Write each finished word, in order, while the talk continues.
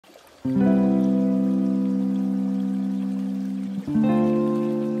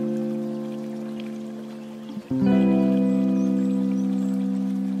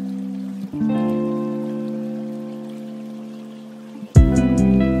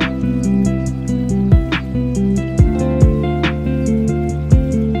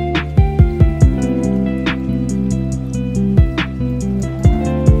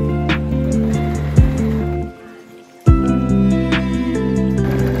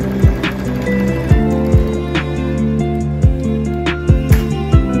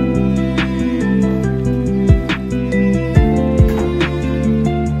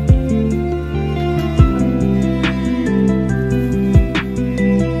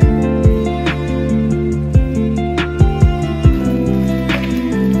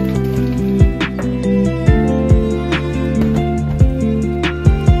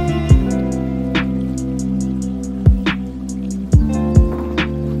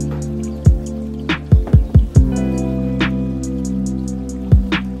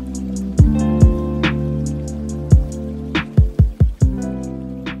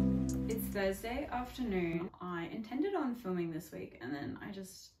Thursday afternoon. I intended on filming this week and then I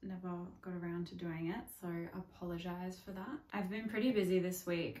just never got around to doing it, so I apologize for that. I've been pretty busy this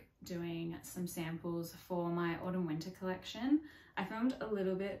week doing some samples for my autumn winter collection. I filmed a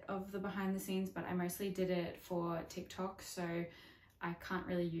little bit of the behind the scenes, but I mostly did it for TikTok, so I can't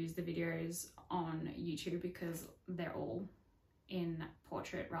really use the videos on YouTube because they're all in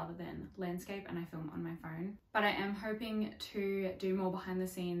portrait rather than landscape and I film on my phone. But I am hoping to do more behind the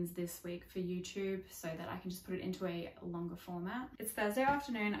scenes this week for YouTube so that I can just put it into a longer format. It's Thursday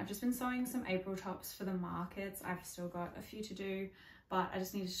afternoon. I've just been sewing some April tops for the markets. I've still got a few to do, but I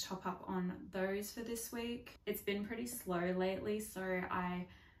just needed to top up on those for this week. It's been pretty slow lately, so I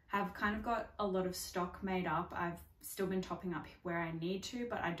have kind of got a lot of stock made up. I've still been topping up where I need to,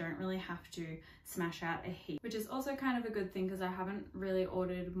 but I don't really have to smash out a heap, which is also kind of a good thing because I haven't really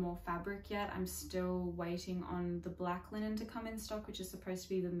ordered more fabric yet. I'm still waiting on the black linen to come in stock, which is supposed to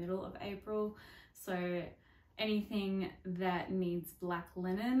be the middle of April. So anything that needs black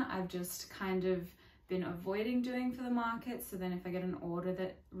linen, I've just kind of been avoiding doing for the market. So then if I get an order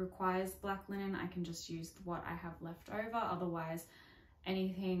that requires black linen, I can just use what I have left over. Otherwise,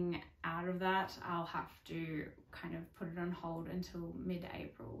 anything out of that, I'll have to kind of put it on hold until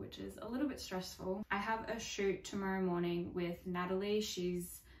mid-April, which is a little bit stressful. I have a shoot tomorrow morning with Natalie.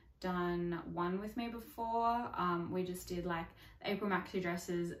 She's done one with me before. We just did like the April maxi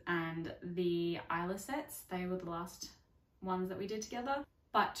dresses and the Isla sets. They were the last ones that we did together.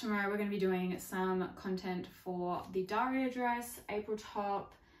 But tomorrow we're going to be doing some content for the Daria dress, April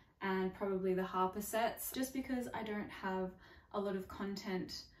top, and probably the Harper sets, just because I don't have a lot of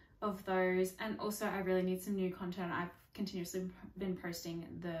content of those, and also I really need some new content. I've continuously been posting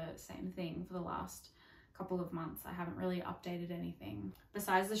the same thing for the last couple of months. I haven't really updated anything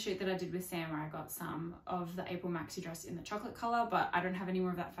besides the shoot that I did with Sam where I got some of the April maxi dress in the chocolate color, but I don't have any more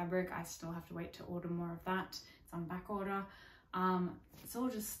of that fabric. I still have to wait to order more of that. It's on back order. It's all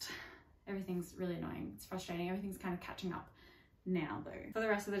just, everything's really annoying. It's frustrating. Everything's kind of catching up now though. For the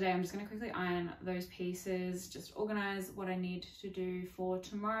rest of the day, I'm just going to quickly iron those pieces, just organize what I need to do for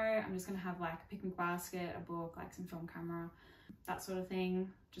tomorrow. I'm just going to have like a picnic basket, a book, like some film camera, that sort of thing.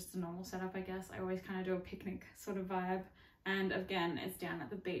 Just a normal setup, I guess. I always kind of do a picnic sort of vibe. And again, it's down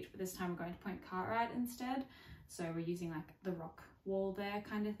at the beach, but this time we're going to Point Cartwright instead. So we're using like the rock wall there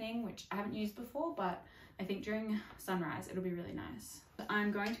kind of thing, which I haven't used before, but I think during sunrise it'll be really nice.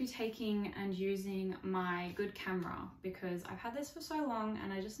 I'm going to be taking and using my good camera because I've had this for so long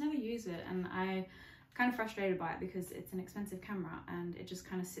and I just never use it, and I'm kind of frustrated by it because it's an expensive camera and it just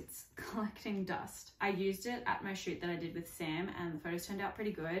kind of sits collecting dust. I used it at my shoot that I did with Sam and the photos turned out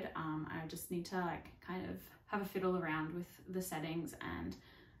pretty good. I just need to like kind of have a fiddle around with the settings and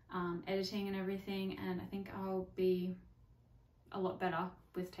editing and everything, and I think I'll be a lot better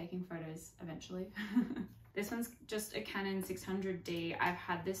with taking photos eventually. This one's just a Canon 600D. I've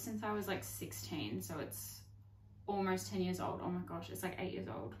had this since I was like 16, so it's almost 10 years old. Oh my gosh, it's like 8 years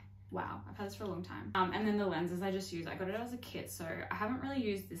old. Wow, I've had this for a long time. And then the lenses I just use, I got it as a kit, so I haven't really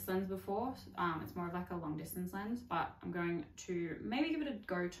used this lens before. It's more of like a long distance lens, but I'm going to maybe give it a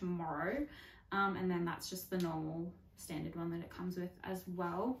go tomorrow. And then that's just the normal standard one that it comes with as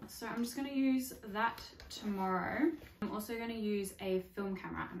well. So I'm just going to use that tomorrow. I'm also going to use a film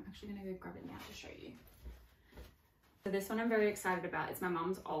camera. I'm actually going to go grab it now to show you. So this one I'm very excited about. It's my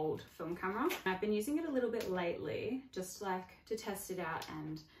mum's old film camera. I've been using it a little bit lately, just like to test it out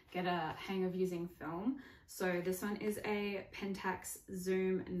and get a hang of using film. So this one is a Pentax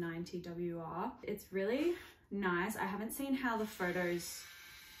Zoom 90 WR. It's really nice. I haven't seen how the photos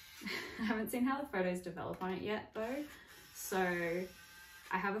I haven't seen how the photos develop on it yet though. So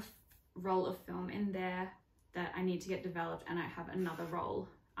I have a roll of film in there that I need to get developed, and I have another roll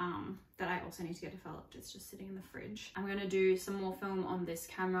that I also need to get developed. It's just sitting in the fridge. I'm gonna do some more film on this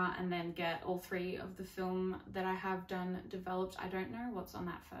camera and then get all 3 of the film that I have done developed. I don't know what's on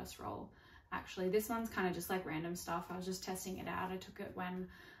that first roll. Actually, this one's kind of just like random stuff. I was just testing it out. I took it when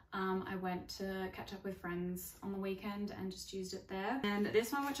I went to catch up with friends on the weekend and just used it there. And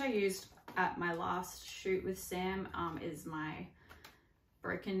this one, which I used at my last shoot with Sam, is my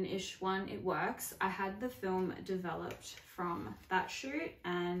broken-ish one. It works. I had the film developed from that shoot,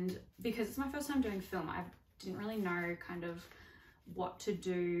 and because it's my first time doing film, I didn't really know kind of what to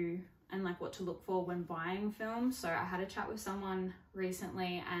do and like what to look for when buying film. So I had a chat with someone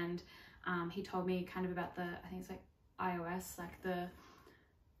recently, and he told me kind of about the, I think it's like iOS, like the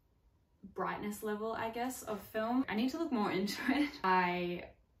brightness level, I guess, of film. I need to look more into it. I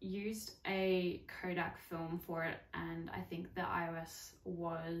used a Kodak film for it, and I think the iOS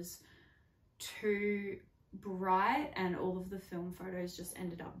was too bright, and all of the film photos just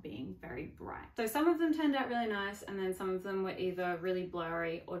ended up being very bright. So some of them turned out really nice, and then some of them were either really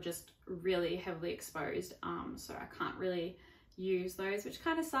blurry or just really heavily exposed. So I can't really use those, which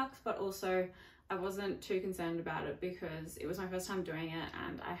kind of sucks, but also I wasn't too concerned about it because it was my first time doing it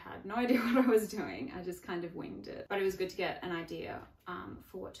and I had no idea what I was doing. I just kind of winged it. But it was good to get an idea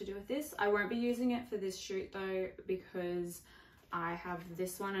for what to do with this. I won't be using it for this shoot though, because I have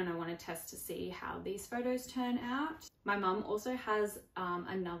this one and I want to test to see how these photos turn out. My mum also has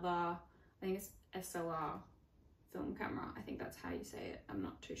another, I think it's SLR film camera. I think that's how you say it. I'm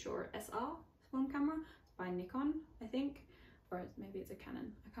not too sure. SR film camera. It's by Nikon, I think. Or maybe it's a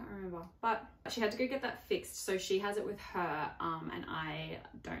Canon, I can't remember. But she had to go get that fixed, so she has it with her, and I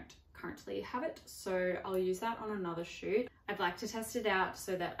don't currently have it, so I'll use that on another shoot. I'd like to test it out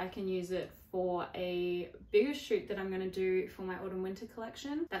so that I can use it for a bigger shoot that I'm going to do for my autumn winter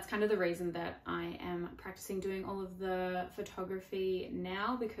collection. That's kind of the reason that I am practicing doing all of the photography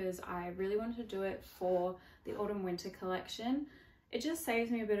now, because I really wanted to do it for the autumn winter collection. It just saves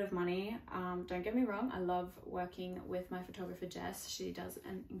me a bit of money. Don't get me wrong, I love working with my photographer Jess. She does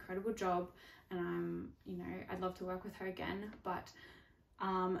an incredible job, and I'd love to work with her again, but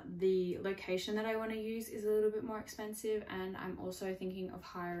the location that I want to use is a little bit more expensive, and I'm also thinking of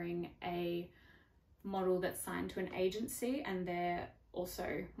hiring a model that's signed to an agency, and they're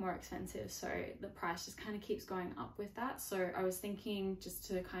also more expensive, so the price just kind of keeps going up with that. So I was thinking, just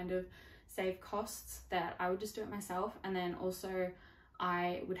to kind of save costs, that I would just do it myself, and then also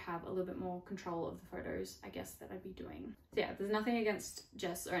I would have a little bit more control of the photos, I guess, that I'd be doing. So yeah, there's nothing against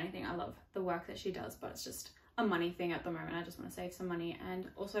Jess or anything. I love the work that she does, but it's just a money thing at the moment. I just want to save some money, and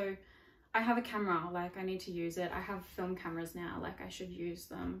also I have a camera, like I need to use it. I have film cameras now, like I should use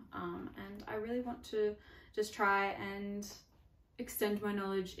them, and I really want to just try and extend my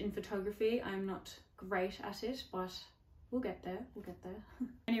knowledge in photography. I'm not great at it, but we'll get there, we'll get there.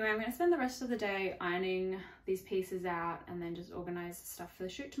 Anyway, I'm gonna spend the rest of the day ironing these pieces out and then just organize stuff for the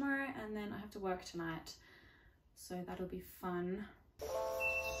shoot tomorrow, and then I have to work tonight, so that'll be fun.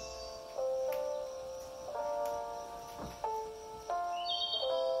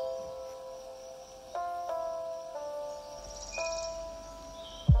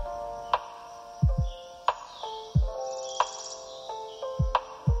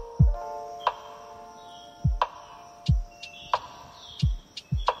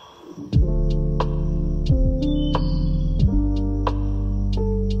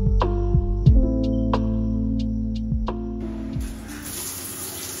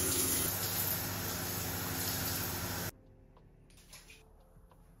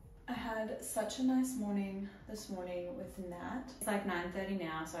 Such a nice morning this morning with Nat. It's like 9:30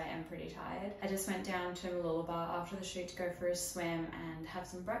 now, so I am pretty tired. I just went down to Mooloolaba after the shoot to go for a swim and have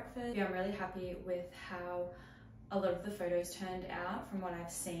some breakfast. Yeah, I'm really happy with how a lot of the photos turned out from what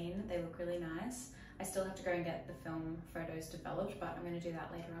I've seen. They look really nice. I still have to go and get the film photos developed, but I'm going to do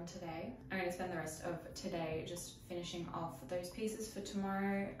that later on today. I'm going to spend the rest of today just finishing off those pieces for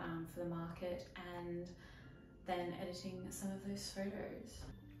tomorrow for the market, and then editing some of those photos.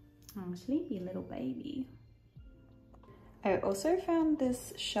 Oh, sleepy little baby. I also found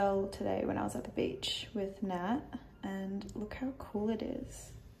this shell today when I was at the beach with Nat, and look how cool it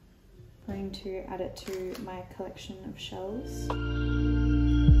is. I'm going to add it to my collection of shells.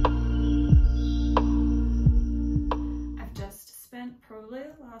 I've just spent probably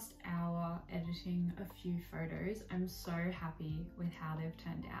the last hour editing a few photos. I'm so happy with how they've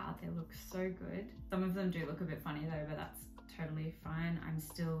turned out. They look so good. Some of them do look a bit funny though, but that's totally fine. I'm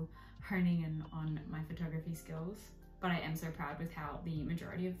still honing in on my photography skills. but I am so proud with how the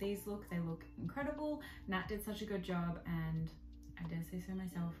majority of these look. They look incredible. Nat did such a good job, and I dare say so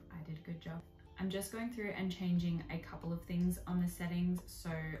myself, I did a good job. I'm just going through and changing a couple of things on the settings. So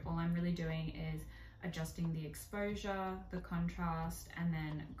all I'm really doing is adjusting the exposure, the contrast, and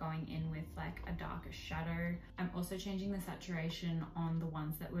then going in with like a darker shadow. I'm also changing the saturation on the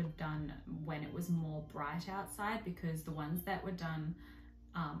ones that were done when it was more bright outside, because the ones that were done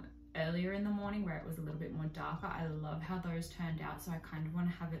earlier in the morning where it was a little bit more darker, I love how those turned out. So I kind of want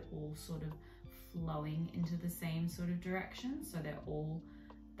to have it all sort of flowing into the same sort of direction, so they're all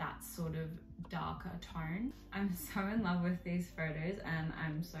that sort of darker tone. I'm so in love with these photos and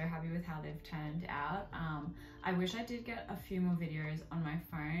I'm so happy with how they've turned out. I wish I did get a few more videos on my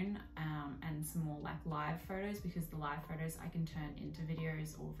phone and some more like live photos, because the live photos I can turn into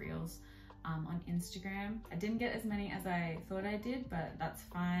videos or reels on Instagram. I didn't get as many as I thought I did, but that's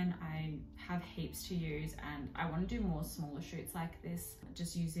fine. I have heaps to use and I want to do more smaller shoots like this,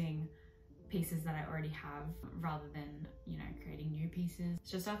 just using pieces that I already have rather than, you know, creating new pieces.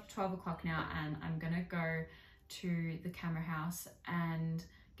 It's just after 12 o'clock now and I'm gonna go to the camera house and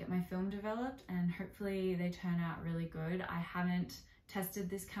get my film developed, and hopefully they turn out really good. I haven't tested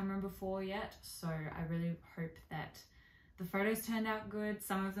this camera before yet, so I really hope that the photos turned out good.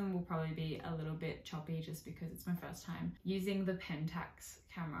 Some of them will probably be a little bit choppy just because it's my first time using the Pentax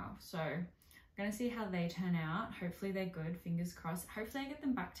camera. So I'm gonna see how they turn out. Hopefully they're good, fingers crossed. Hopefully I get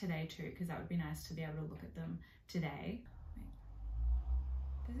them back today too, because that would be nice to be able to look at them today. Wait.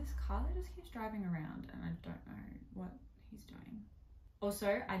 There's this car that just keeps driving around and I don't know what he's doing.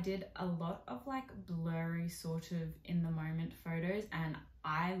 Also, I did a lot of like blurry sort of in the moment photos and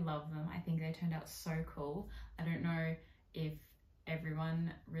I love them. I think they turned out so cool. I don't know if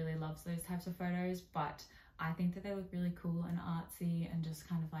everyone really loves those types of photos, but I think that they look really cool and artsy and just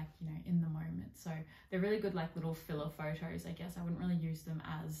kind of like, you know, in the moment. So they're really good like little filler photos, I guess. I wouldn't really use them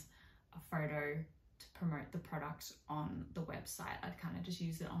as a photo to promote the product on the website. I'd kind of just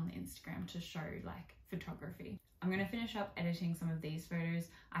use it on the Instagram to show like photography. I'm going to finish up editing some of these photos.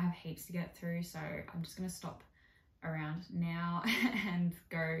 I have heaps to get through, so I'm just going to stop around now and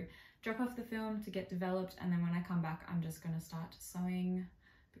go drop off the film to get developed, and then when I come back I'm just going to start sewing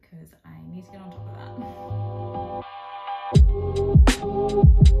because I need to get on top of that.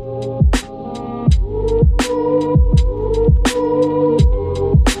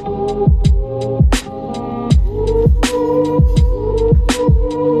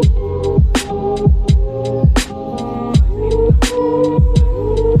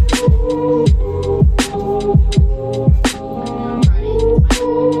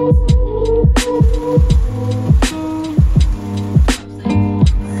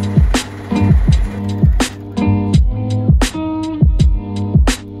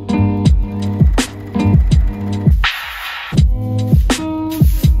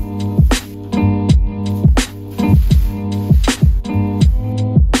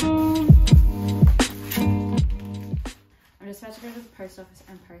 Office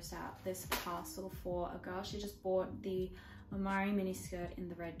and post out this parcel for a girl. She just bought the Omari mini skirt in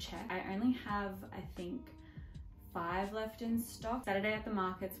the red check. I only have, I think, 5 left in stock. Saturday at the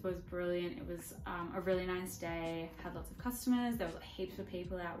markets was brilliant. It was a really nice day. Had lots of customers. There was heaps of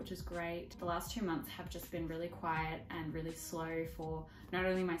people out, which was great. The last 2 months have just been really quiet and really slow for not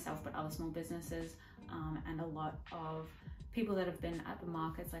only myself but other small businesses, and a lot of people that have been at the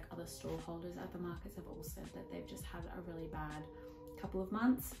markets, like other stall holders at the markets, have all said that they've just had a really bad couple of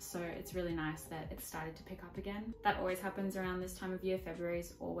months. So it's really nice that it's started to pick up again. That always happens around this time of year. February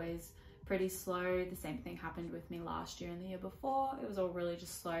is always pretty slow. The same thing happened with me last year and the year before. It was all really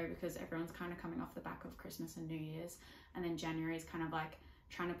just slow because everyone's kind of coming off the back of Christmas and New Year's, and then January is kind of like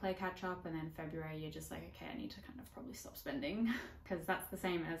trying to play catch up, and then February you're just like, okay, I need to kind of probably stop spending, because that's the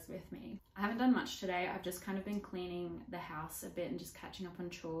same as with me. I haven't done much today. I've just kind of been cleaning the house a bit and just catching up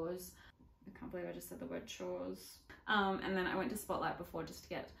on chores. I can't believe I just said the word chores. And then I went to Spotlight before just to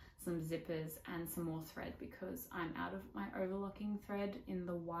get some zippers and some more thread because I'm out of my overlocking thread in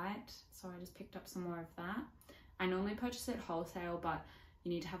the white. So I just picked up some more of that. I normally purchase it wholesale, but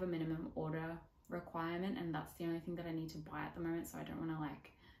you need to have a minimum order requirement, and that's the only thing that I need to buy at the moment. So I don't want to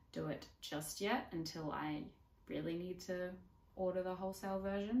like do it just yet until I really need to order the wholesale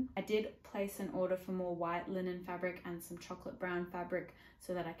version. I did place an order for more white linen fabric and some chocolate brown fabric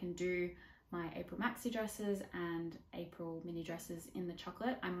so that I can do my April maxi dresses and April mini dresses in the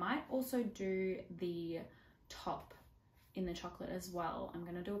chocolate. I might also do the top in the chocolate as well. I'm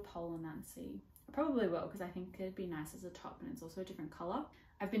gonna do a poll on that and see. I probably will, because I think it'd be nice as a top, and it's also a different color.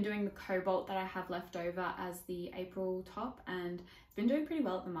 I've been doing the cobalt that I have left over as the April top, and it's been doing pretty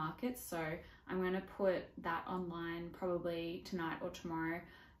well at the market, so I'm going to put that online probably tonight or tomorrow,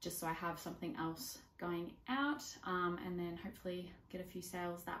 just so I have something else going out, and then hopefully get a few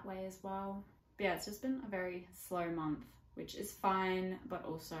sales that way as well. But yeah, it's just been a very slow month, which is fine, but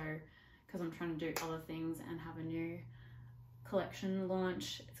also because I'm trying to do other things and have a new collection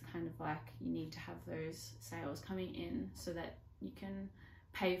launch, it's kind of like you need to have those sales coming in so that you can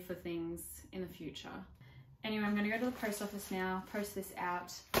pay for things in the future. Anyway, I'm going to go to the post office now, post this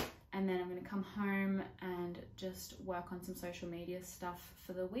out, and then I'm going to come home and just work on some social media stuff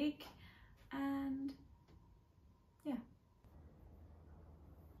for the week. And yeah.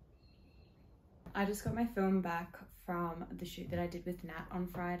 I just got my film back from the shoot that I did with Nat on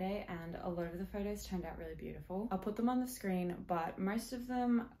Friday, and a lot of the photos turned out really beautiful. I'll put them on the screen, but most of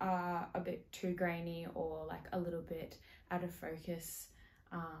them are a bit too grainy or like a little bit out of focus.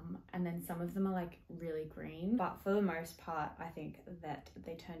 And then some of them are like really green, but for the most part I think that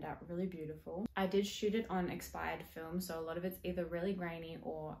they turned out really beautiful. I did shoot it on expired film, so a lot of it's either really grainy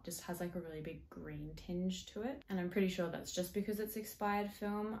or just has like a really big green tinge to it, and I'm pretty sure that's just because it's expired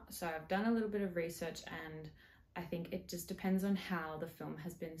film. So I've done a little bit of research, and I think it just depends on how the film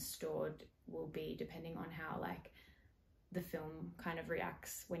has been stored, will be depending on how like the film kind of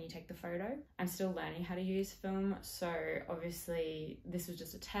reacts when you take the photo. I'm still learning how to use film, so obviously this was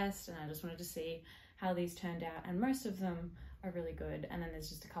just a test and I just wanted to see how these turned out, and most of them are really good, and then there's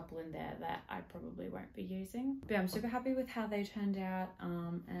just a couple in there that I probably won't be using. But yeah, I'm super happy with how they turned out,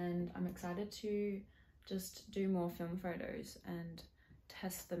 and I'm excited to just do more film photos and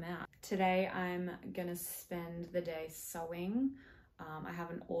test them out. Today I'm gonna spend the day sewing. I have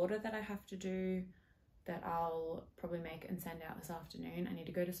an order that I have to do that I'll probably make and send out this afternoon. I need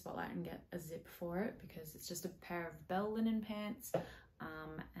to go to Spotlight and get a zip for it because it's just a pair of bell linen pants,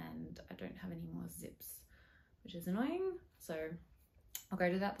 and I don't have any more zips, which is annoying. So I'll go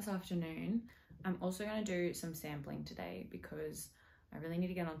do that this afternoon. I'm also going to do some sampling today because I really need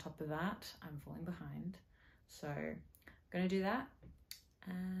to get on top of that. I'm falling behind. So I'm going to do that,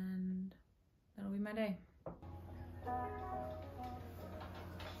 and that'll be my day.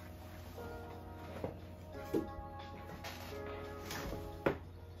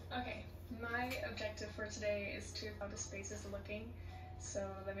 My objective for today is to how the space is looking. So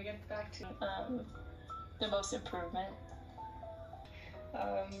let me get back to the most improvement.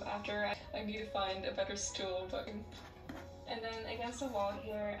 After I need to find a better stool, and then against the wall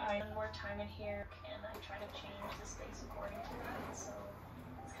here, I spend more time in here and I try to change the space according to that. So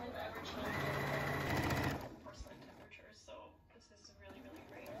it's kind of ever changing porcelain temperatures. So this is really, really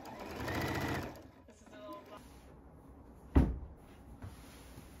great. This is a little.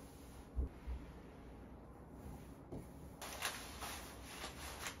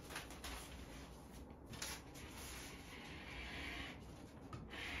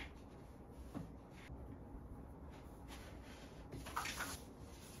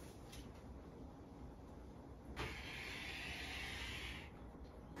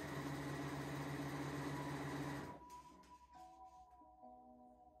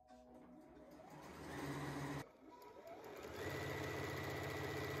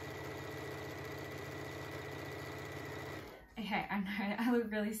 Okay, I know I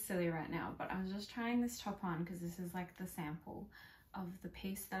look really silly right now, but I was just trying this top on because this is like the sample of the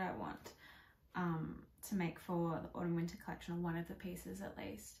piece that I want to make for the autumn winter collection, or one of the pieces at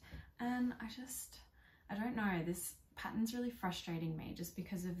least. And I don't know, this pattern's really frustrating me just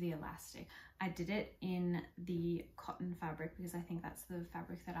because of the elastic. I did it in the cotton fabric because I think that's the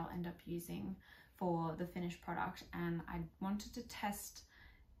fabric that I'll end up using for the finished product, and I wanted to test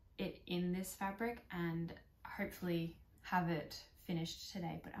it in this fabric and hopefully have it finished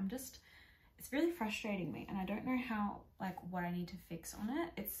today, but it's really frustrating me, and I don't know how, like, what I need to fix on it.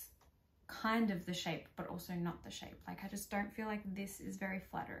 It's kind of the shape, but also not the shape. Like, I just don't feel like this is very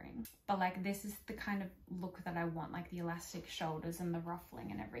flattering, but like this is the kind of look that I want, like the elastic shoulders and the ruffling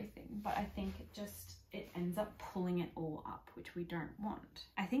and everything. But I think it ends up pulling it all up, which we don't want.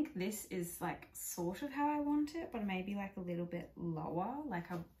 I think this is like sort of how I want it, but maybe like a little bit lower.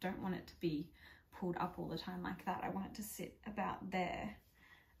 Like, I don't want it to be pulled up all the time like that. I want it to sit about there,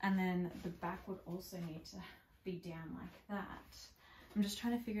 and then the back would also need to be down like that. I'm just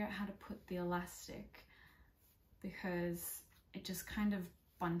trying to figure out how to put the elastic because it just kind of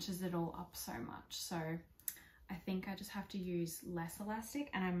bunches it all up so much. So I think I just have to use less elastic,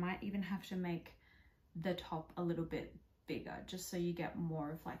 and I might even have to make the top a little bit bigger just so you get more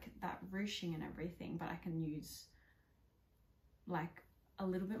of like that ruching and everything, but I can use like a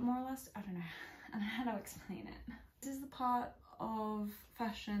little bit more elastic. I don't know how to explain it. This is the part of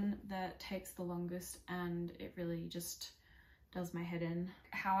fashion that takes the longest, and it really just does my head in.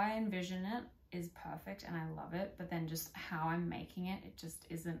 How I envision it is perfect and I love it, but then just how I'm making it, it just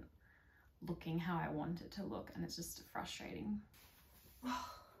isn't looking how I want it to look, and it's just frustrating.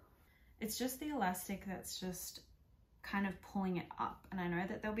 It's just the elastic that's just kind of pulling it up, and I know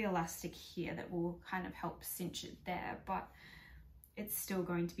that there'll be elastic here that will kind of help cinch it there, but it's still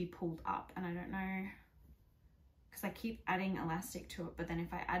going to be pulled up, and I don't know, because I keep adding elastic to it, but then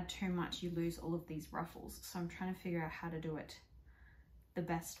if I add too much you lose all of these ruffles, so I'm trying to figure out how to do it the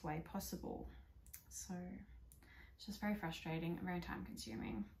best way possible. So it's just very frustrating and very time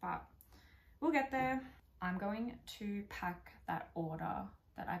consuming, but we'll get there. I'm going to pack that order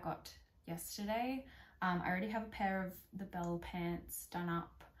that I got yesterday. I already have a pair of the Bell pants done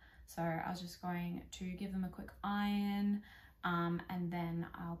up, so I was just going to give them a quick iron, and then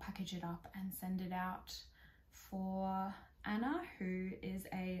I'll package it up and send it out for Anna, who is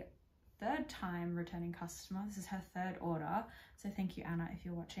a third time returning customer. This is her third order, so thank you, Anna, if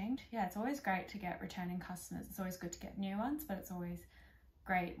you're watching. Yeah, it's always great to get returning customers. It's always good to get new ones, but it's always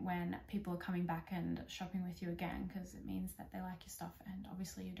great when people are coming back and shopping with you again, because it means that they like your stuff and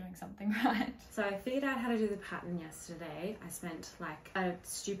obviously you're doing something right. So I figured out how to do the pattern yesterday. I spent like a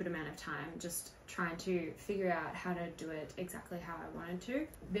stupid amount of time just trying to figure out how to do it exactly how I wanted to.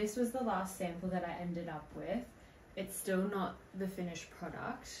 This was the last sample that I ended up with. It's still not the finished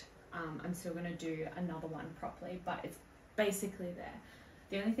product. I'm still going to do another one properly, but it's basically there.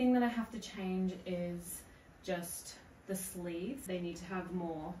 The only thing that I have to change is just the sleeves. They need to have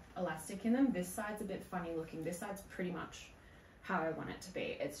more elastic in them. This side's a bit funny looking. This side's pretty much how I want it to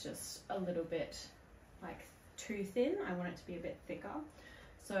be. It's just a little bit like too thin. I want it to be a bit thicker.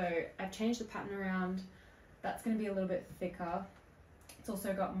 So I've changed the pattern around. That's going to be a little bit thicker. It's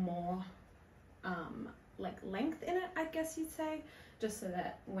also got more like length in it, I guess you'd say, just so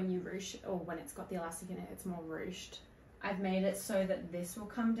that when you ruche, or when it's got the elastic in it, it's more ruched. I've made it so that this will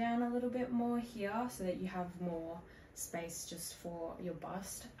come down a little bit more here, so that you have more space just for your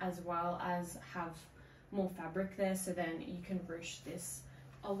bust, as well as have more fabric there, so then you can ruche this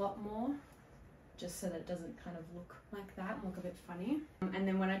a lot more, just so that it doesn't kind of look like that and look a bit funny. And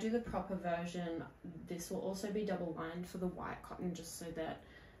then when I do the proper version, this will also be double lined for the white cotton, just so that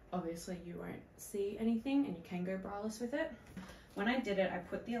obviously you won't see anything and you can go braless with it. When I did it, I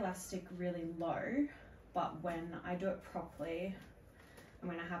put the elastic really low, but when I do it properly, I'm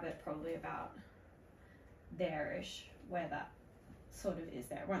going to have it probably about there-ish, where that sort of is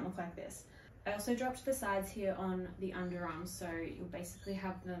there. It won't look like this. I also dropped the sides here on the underarms, so you'll basically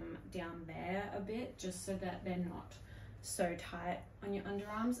have them down there a bit, just so that they're not so tight on your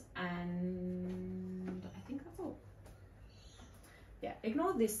underarms. And I think that's all. Yeah,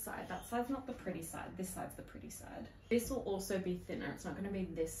 ignore this side. That side's not the pretty side. This side's the pretty side. This will also be thinner. It's not going to be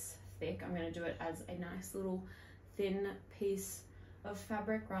this thick. I'm going to do it as a nice little thin piece of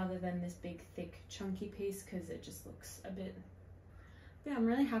fabric rather than this big thick chunky piece, because it just looks a bit, yeah, I'm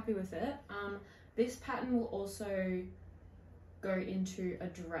really happy with it. This pattern will also go into a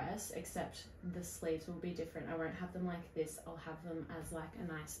dress, except the sleeves will be different. I won't have them like this. I'll have them as like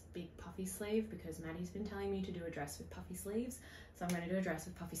a nice big puffy sleeve, because Maddie's been telling me to do a dress with puffy sleeves, so I'm going to do a dress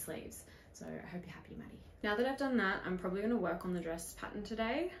with puffy sleeves. So I hope you're happy, Maddie. Now that I've done that, I'm probably going to work on the dress pattern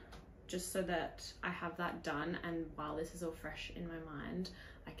today, just so that I have that done, and while this is all fresh in my mind,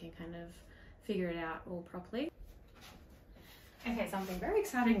 I can kind of figure it out all properly. Okay, something very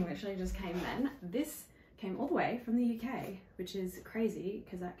exciting literally just came then. This came all the way from the UK, which is crazy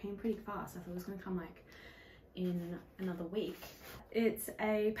because that came pretty fast. I thought it was going to come like in another week. It's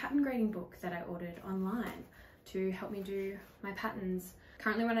a pattern grading book that I ordered online to help me do my patterns.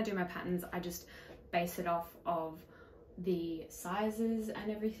 Currently when I do my patterns, I just base it off of the sizes and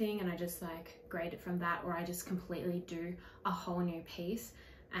everything, and I just like grade it from that, or I just completely do a whole new piece,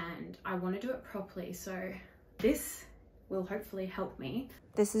 and I want to do it properly, so this will hopefully help me.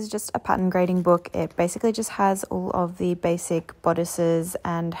 This is just a pattern grading book. It basically just has all of the basic bodices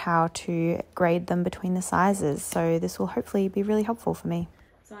and how to grade them between the sizes, so this will hopefully be really helpful for me.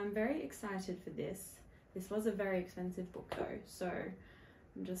 So I'm very excited for this. This was a very expensive book though, so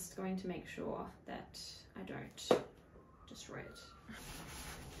I'm just going to make sure that I don't destroy it.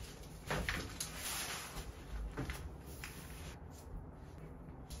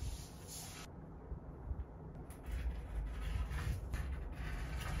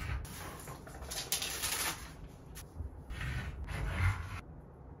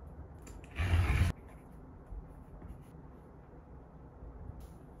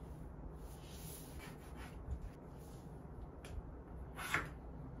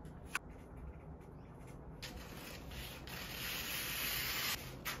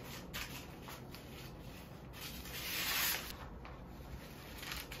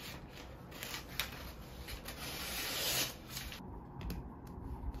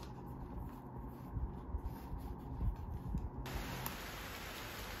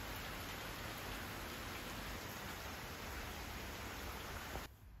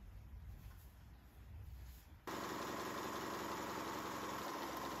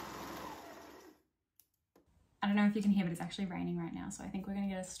 don't know if you can hear, but it's actually raining right now, so I think we're gonna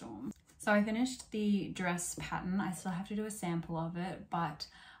get a storm. So I finished the dress pattern. I still have to do a sample of it, but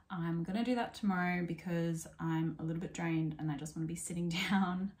I'm gonna do that tomorrow because I'm a little bit drained and I just want to be sitting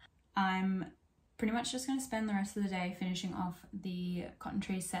down. I'm pretty much just gonna spend the rest of the day finishing off the cotton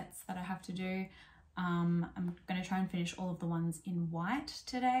tree sets that I have to do. I'm gonna try and finish all of the ones in white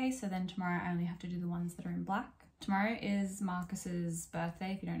today, so then tomorrow I only have to do the ones that are in black. Tomorrow is Marcus's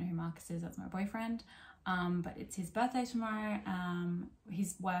birthday. If you don't know who Marcus is, that's my boyfriend. But it's his birthday tomorrow.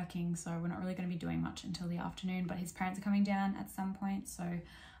 He's working, so we're not really going to be doing much until the afternoon, but his parents are coming down at some point, so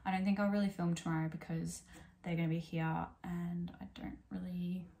I don't think I'll really film tomorrow because they're going to be here and I don't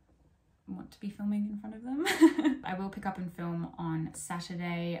really want to be filming in front of them. I will pick up and film on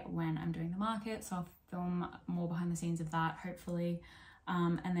Saturday when I'm doing the market, so I'll film more behind the scenes of that, hopefully.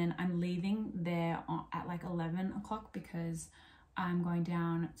 And then I'm leaving there at like 11 o'clock because I'm going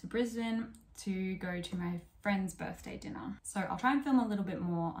down to Brisbane to go to my friend's birthday dinner. So I'll try and film a little bit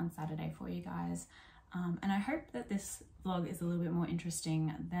more on Saturday for you guys. And I hope that this vlog is a little bit more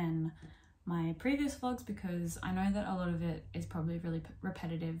interesting than my previous vlogs because I know that a lot of it is probably really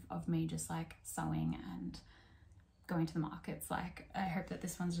repetitive of me just like sewing and going to the markets. Like, I hope that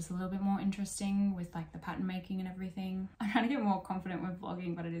this one's just a little bit more interesting with like the pattern making and everything. I'm trying to get more confident with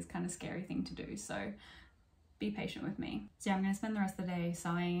vlogging, but it is kind of a scary thing to do, so be patient with me. So yeah, I'm gonna spend the rest of the day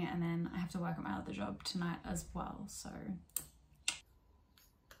sewing and then I have to work at my other job tonight as well, so